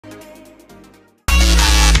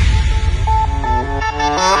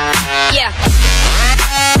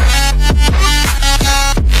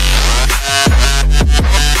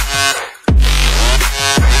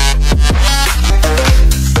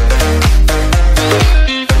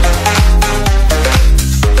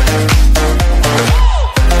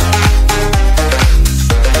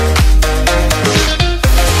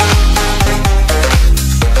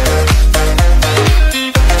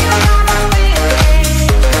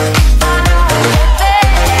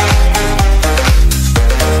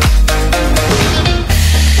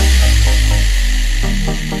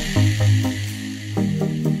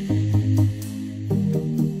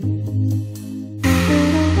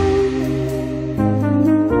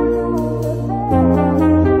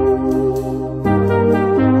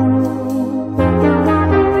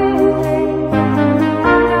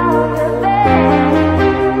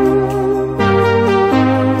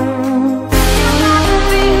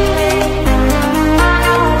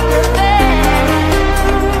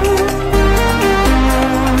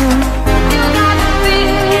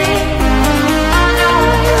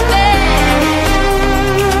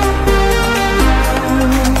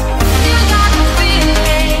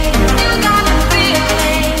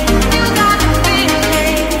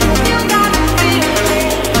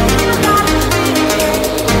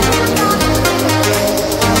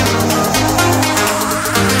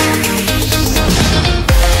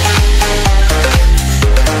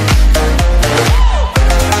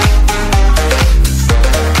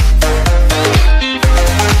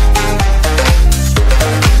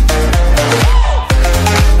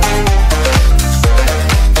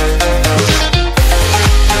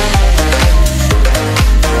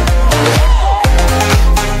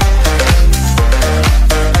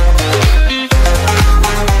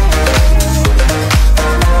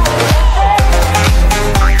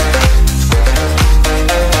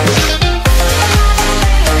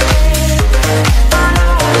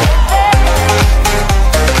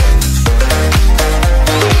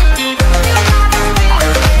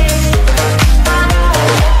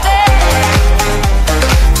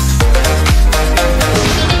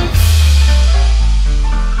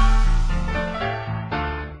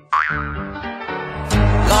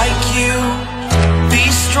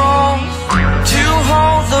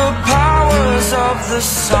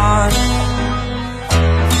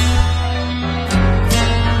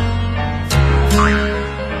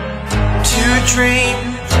dream,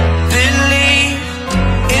 believe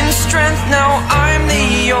in strength. Now I'm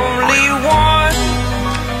the only one,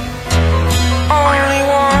 only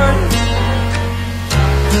one.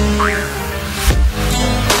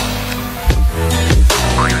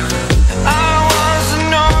 I was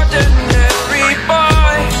an ordinary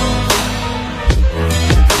boy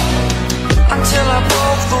until I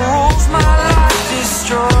broke the rules, my life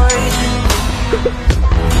destroyed.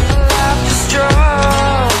 Life destroyed.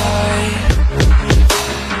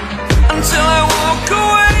 Until I walk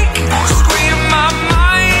awake, scream my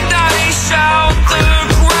mind, I shout, the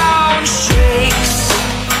ground shakes.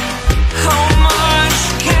 How much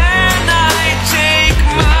can I take?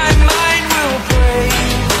 My mind will break.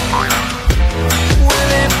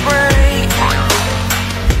 Will it break?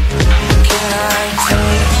 Can I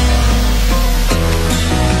take?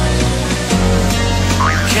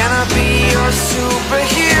 Can I be your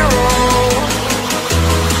superhero?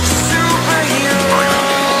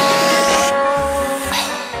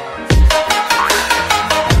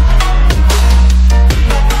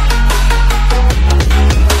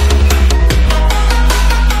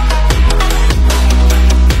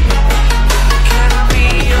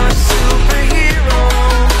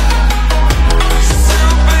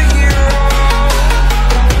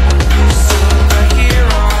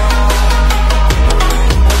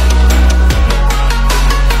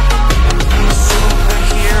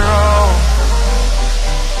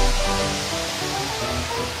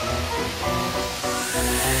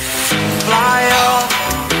 Fly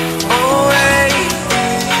away.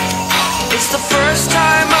 It's the first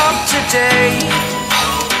time of today.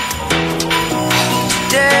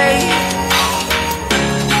 Today.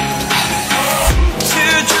 To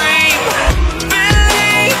dream,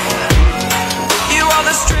 believe. You are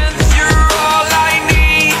the strength, you're all I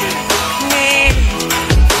need. Need.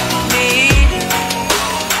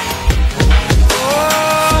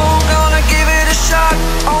 Oh, gonna give it a shot.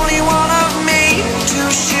 Only one of me to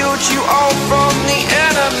shield you all from the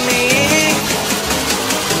enemy.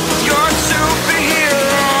 You're a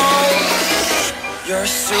superhero. You're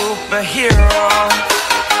a superhero.